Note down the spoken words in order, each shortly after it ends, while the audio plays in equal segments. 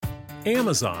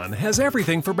Amazon has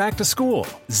everything for back to school.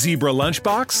 Zebra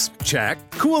lunchbox? Check.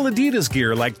 Cool Adidas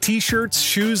gear like t-shirts,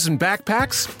 shoes, and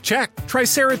backpacks? Check.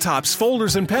 Triceratops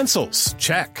folders and pencils?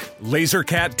 Check. Laser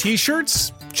Cat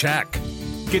t-shirts? Check.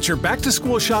 Get your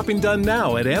back-to-school shopping done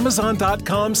now at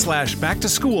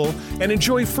Amazon.com/back-to-school and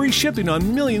enjoy free shipping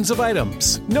on millions of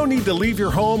items. No need to leave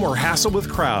your home or hassle with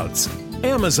crowds.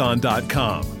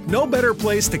 Amazon.com. No better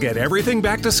place to get everything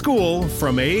back to school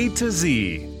from A to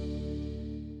Z.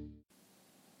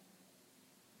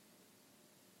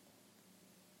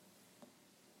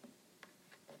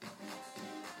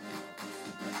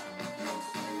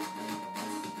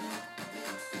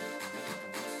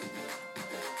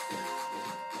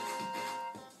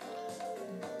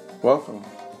 Welcome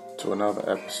to another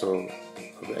episode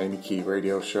of the Any Key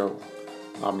Radio Show.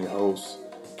 I'm your host,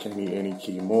 Kenny Any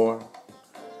Key Moore.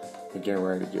 We're getting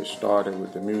ready to get started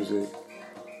with the music.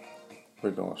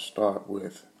 We're going to start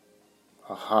with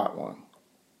a hot one.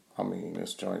 I mean,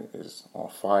 this joint is on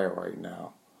fire right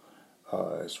now.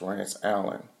 It's Rance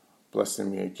Allen, Blessing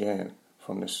Me Again,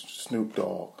 from the Snoop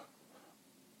Dogg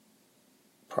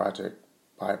project,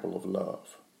 Bible of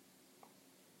Love.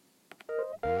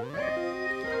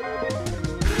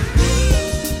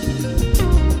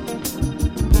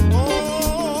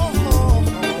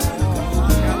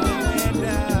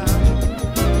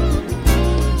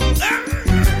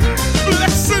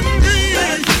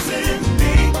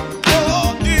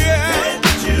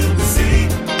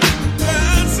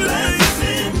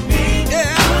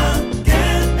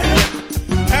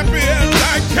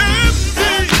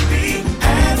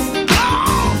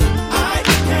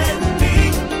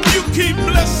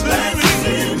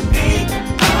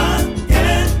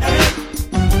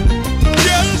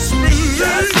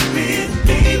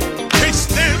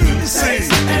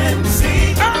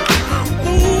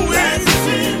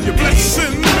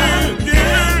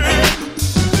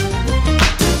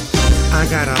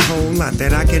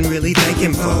 That I can really thank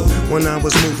him for. When I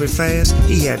was moving fast,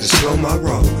 he had to slow my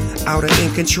roll. Out of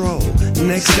in control.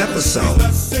 Next episode.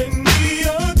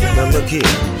 Now look here.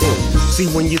 See,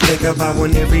 when you think about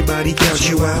when everybody counts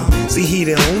you out, see, he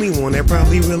the only one that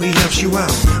probably really helps you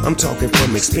out. I'm talking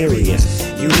from experience.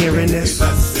 You hearing this?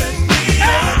 Blessing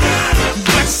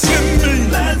me.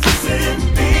 Blessing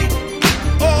me.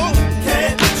 Oh,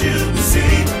 can't you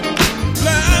see?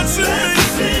 Blessing me.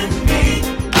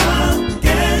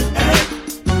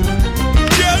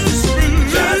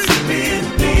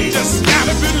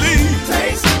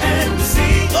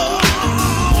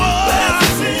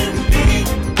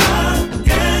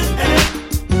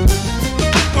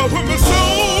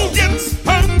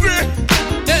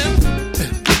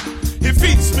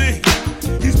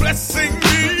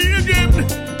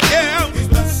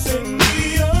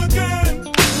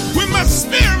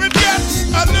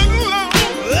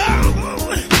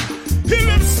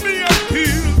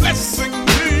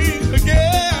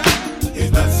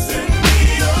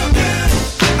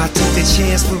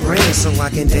 So I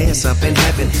can dance up in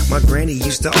heaven. My granny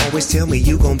used to always tell me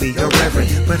you gon' be a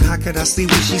reverend. But how could I see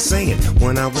what she's saying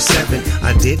when I was 7?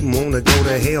 I didn't wanna go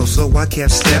to hell, so I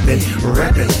kept stepping,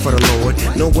 rapping for the Lord.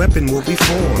 No weapon will be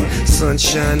formed.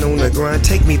 Sunshine on the grind,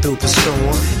 take me through the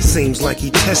storm. Seems like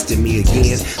he tested me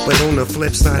again, but on the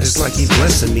flip side, it's like he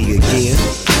blessing me again.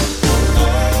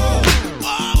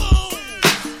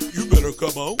 You better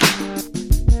come on.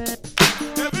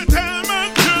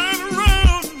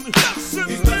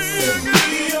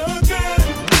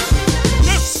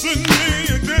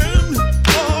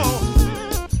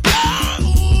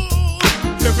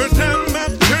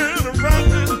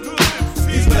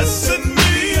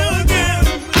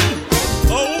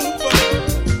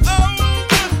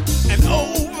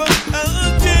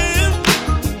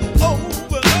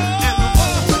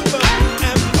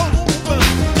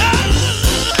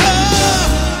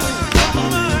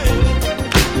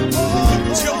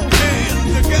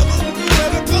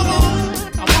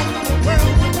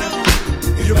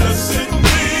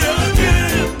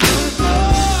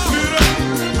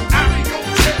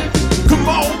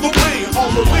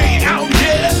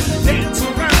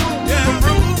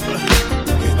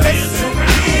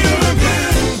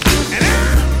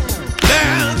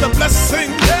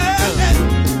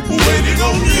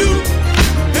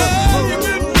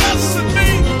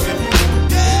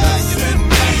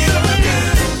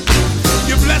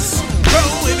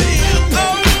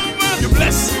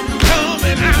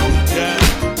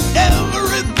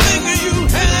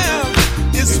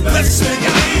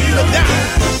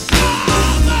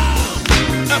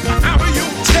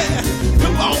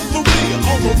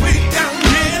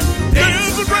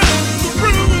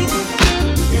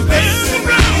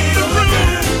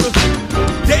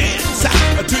 Dance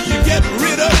until you get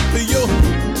rid of to your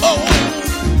old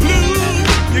blues.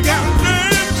 You got to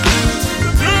dance.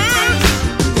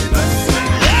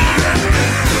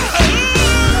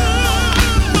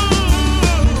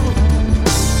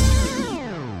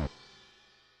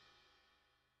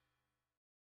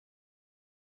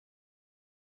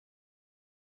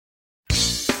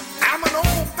 I'm an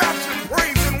old-fashioned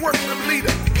praise and worship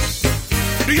leader.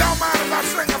 Do y'all mind if I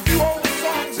sing a few old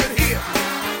songs in here?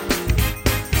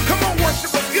 Come on,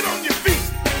 worshipers, get on your feet.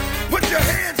 Put your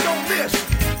hands on this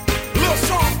little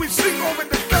song we sing over in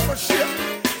the fellowship.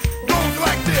 Goes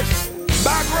like this.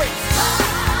 By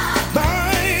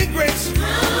grace,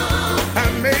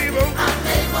 I'm able to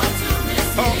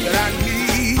receive all that I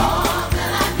need.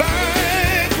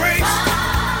 By grace,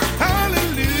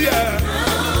 hallelujah.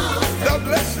 The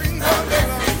blessings of the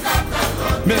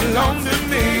Lord belong to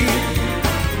me.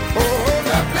 Oh,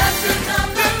 the blessings of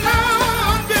the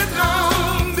Lord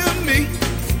belong to me.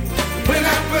 When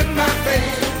I put my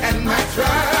faith and my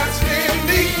trust in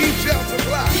thee, he shall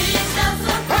supply.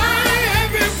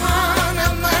 Every one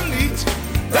of my needs.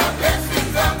 The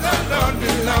blessings of the Lord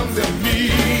belong to me.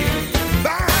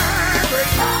 By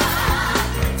grace,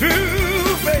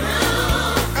 through faith,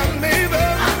 I'm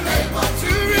able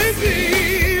to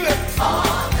receive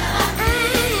all that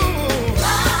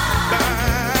I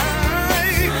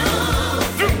need.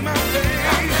 Through my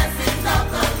faith,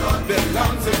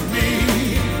 belong to me.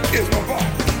 It's my fault.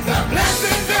 The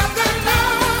blessings of the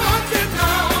Lord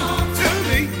belong to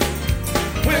me.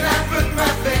 When I put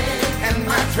my faith and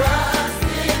my trust in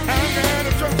Him, I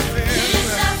gotta trust Him. He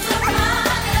shall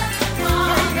supply every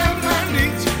one of my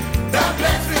needs. The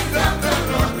blessings of the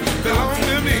Lord belong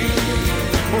to me.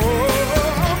 Oh,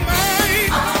 mine.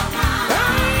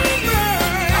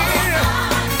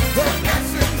 The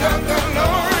blessings of the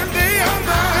Lord, they are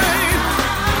mine.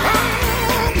 Oh,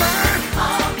 mine.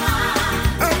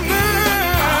 Oh,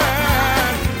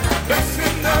 mine.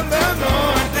 Blessings of the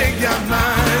Lord, they are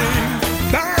mine.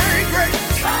 By grace,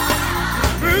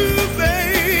 through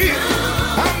faith,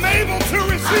 I'm able to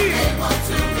receive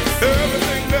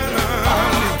everything that I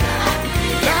need.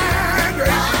 By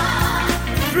grace,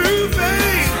 through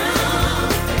faith,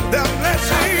 the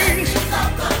blessings.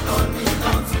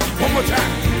 One more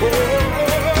time. Oh,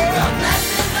 the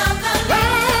blessings of the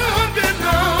Lord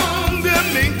belong to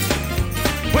me.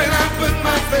 When I put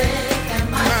my faith and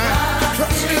my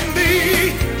trust in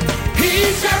thee, he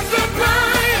shall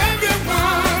supply every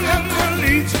one of my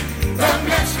needs. The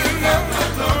blessings of the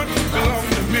Lord belong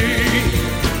to me.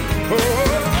 Oh,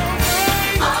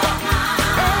 mine. Oh,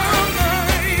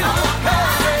 mine.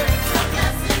 The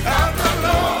blessings of the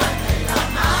Lord, they are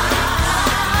mine.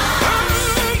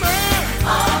 Oh, mine.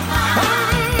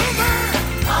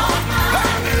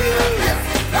 Hallelujah.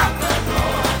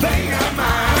 They are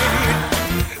mine.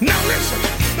 Now listen,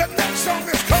 the next song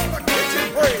is called A Kitchen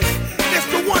Praise. It's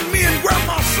the one me and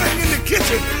Grandma sing in the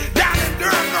kitchen down in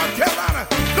Durham, North Carolina.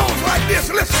 Goes like this,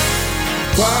 listen.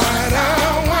 What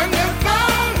a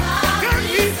wonderful God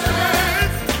we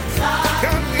serve.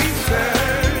 God we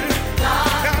serve.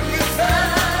 God we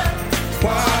serve.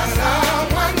 What a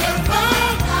wonderful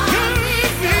God we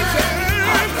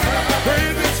serve.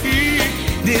 Praises he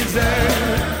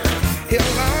deserves.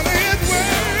 He'll honor his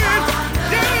word.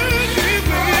 Yes, he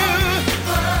will.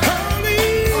 Holy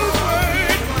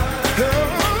word.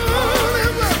 Holy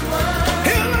word.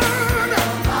 He'll honor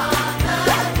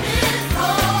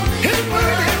his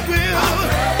word. He will.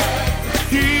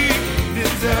 He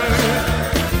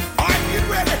deserves. All right, get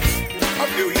ready. A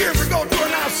few years ago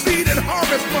during our seed and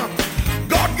harvest month,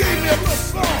 God gave me a little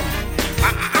song.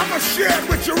 I'm going to share it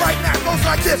with you right now. It goes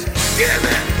like this. Give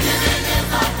it.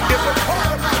 It's a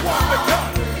part of my walk with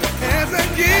God. As I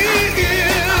give,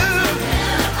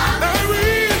 I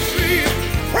receive.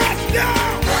 Press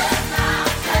down.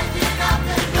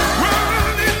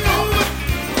 Running over.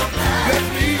 Bless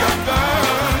me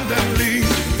abundantly.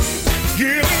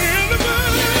 Give me the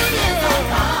money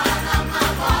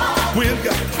with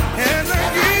God. As I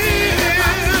give,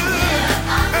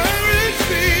 I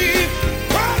receive.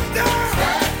 Press down.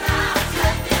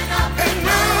 And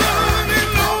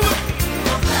running over.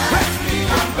 Bless me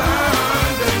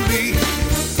abundantly.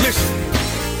 Listen.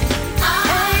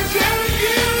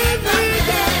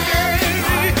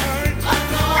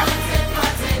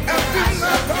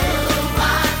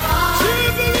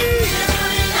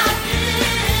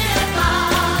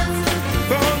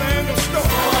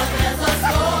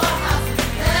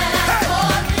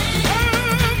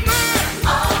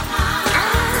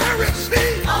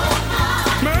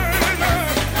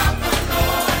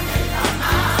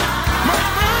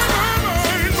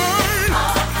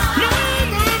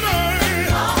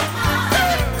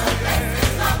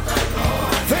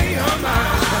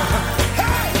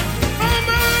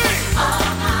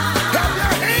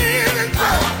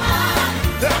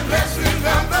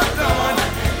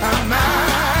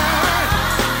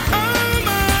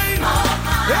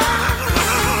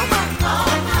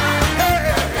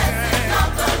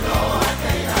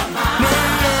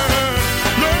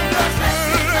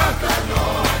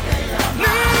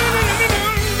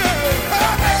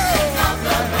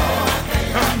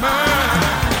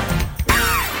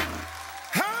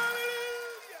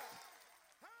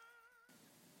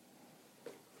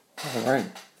 All right,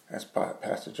 that's by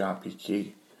Pastor John P.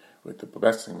 Key with the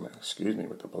blessing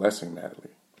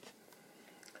medley.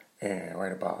 And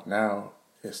right about now,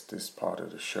 it's this part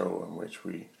of the show in which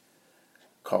we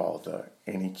call the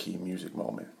Any Key Music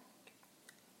Moment.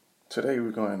 Today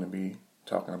we're going to be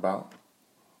talking about,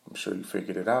 I'm sure you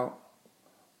figured it out,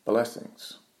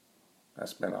 blessings.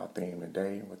 That's been our theme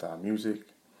today with our music,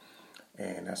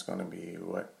 and that's going to be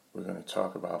what we're going to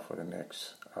talk about for the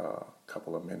next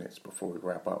couple of minutes before we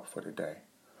wrap up for the day.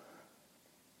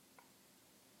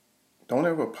 Don't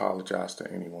ever apologize to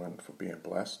anyone for being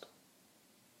blessed.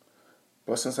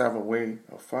 Blessings have a way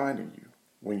of finding you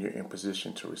when you're in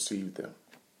position to receive them.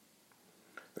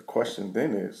 The question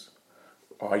then is,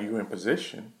 are you in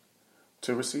position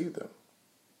to receive them?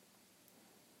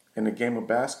 In the game of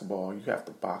basketball, you have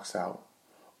to box out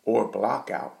or block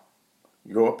out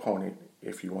your opponent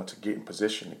if you want to get in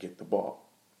position to get the ball.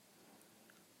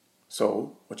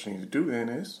 So what you need to do then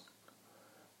is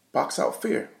box out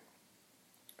fear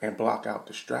and block out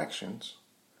distractions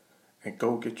and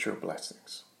go get your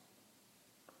blessings.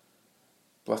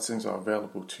 Blessings are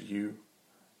available to you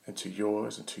and to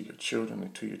yours and to your children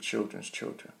and to your children's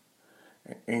children.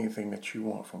 And anything that you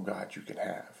want from God, you can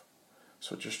have.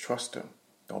 So just trust Him.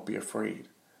 Don't be afraid.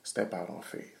 Step out on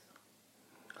faith.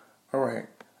 All right.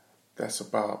 That's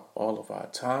about all of our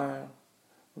time.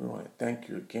 We want to thank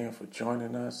you again for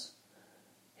joining us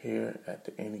here at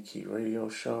the Any Key Radio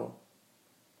Show.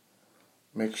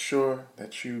 Make sure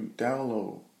that you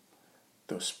download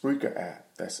the Spreaker app.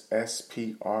 That's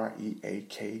Spreaker,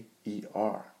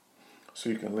 so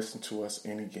you can listen to us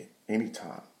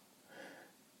anytime.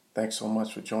 Thanks so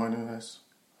much for joining us.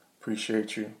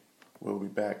 Appreciate you. We'll be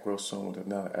back real soon with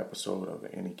another episode of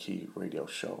the Any Key Radio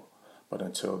Show. But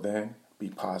until then, be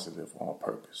positive on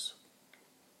purpose.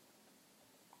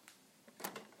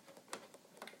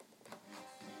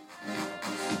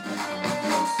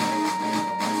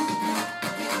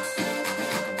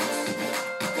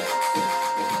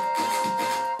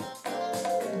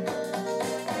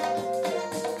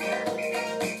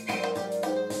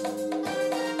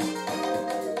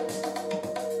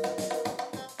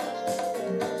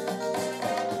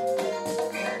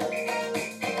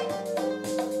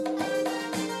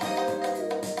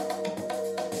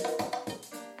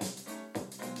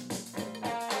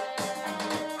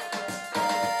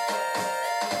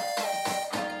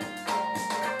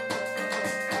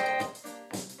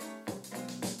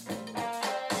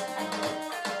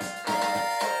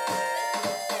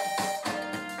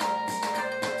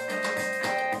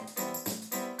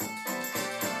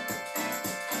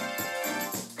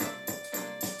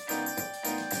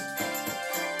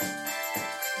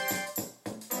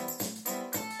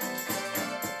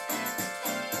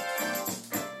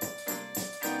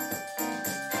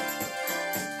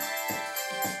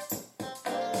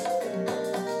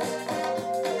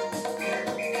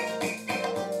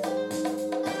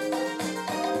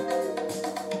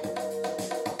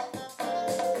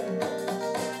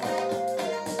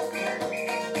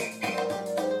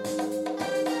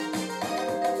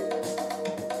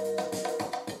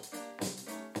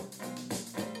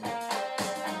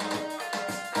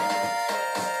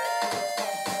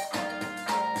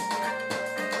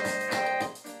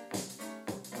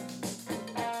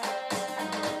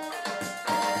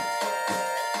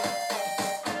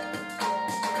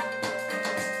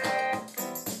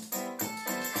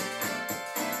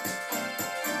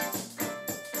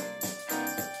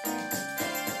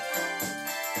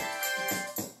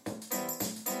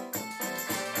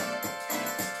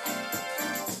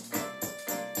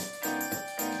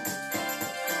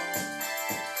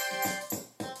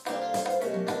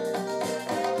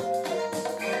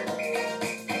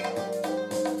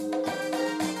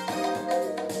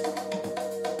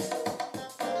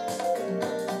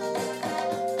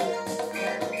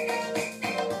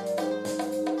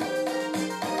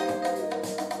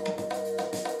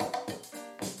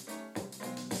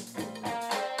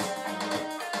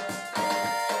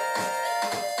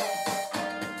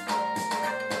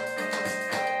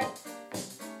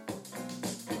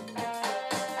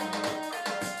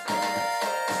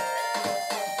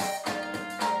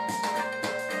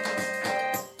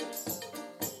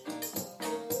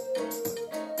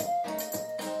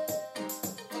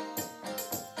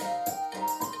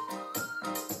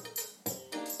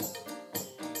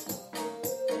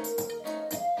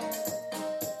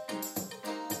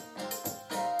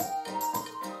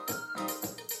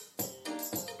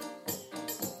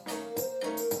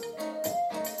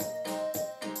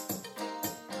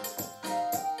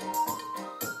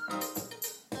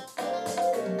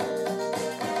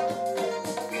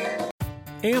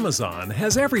 Amazon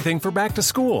has everything for back to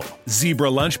school. Zebra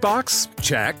lunchbox?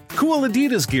 Check. Cool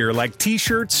Adidas gear like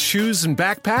t-shirts, shoes, and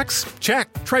backpacks? Check.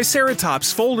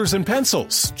 Triceratops folders and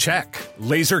pencils? Check.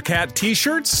 Laser Cat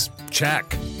t-shirts?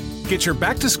 Check. Get your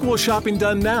back-to-school shopping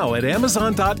done now at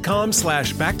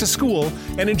Amazon.com/back-to-school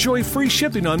and enjoy free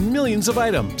shipping on millions of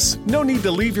items. No need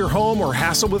to leave your home or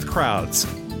hassle with crowds.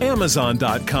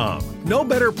 Amazon.com. No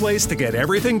better place to get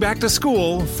everything back to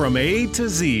school from A to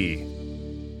Z.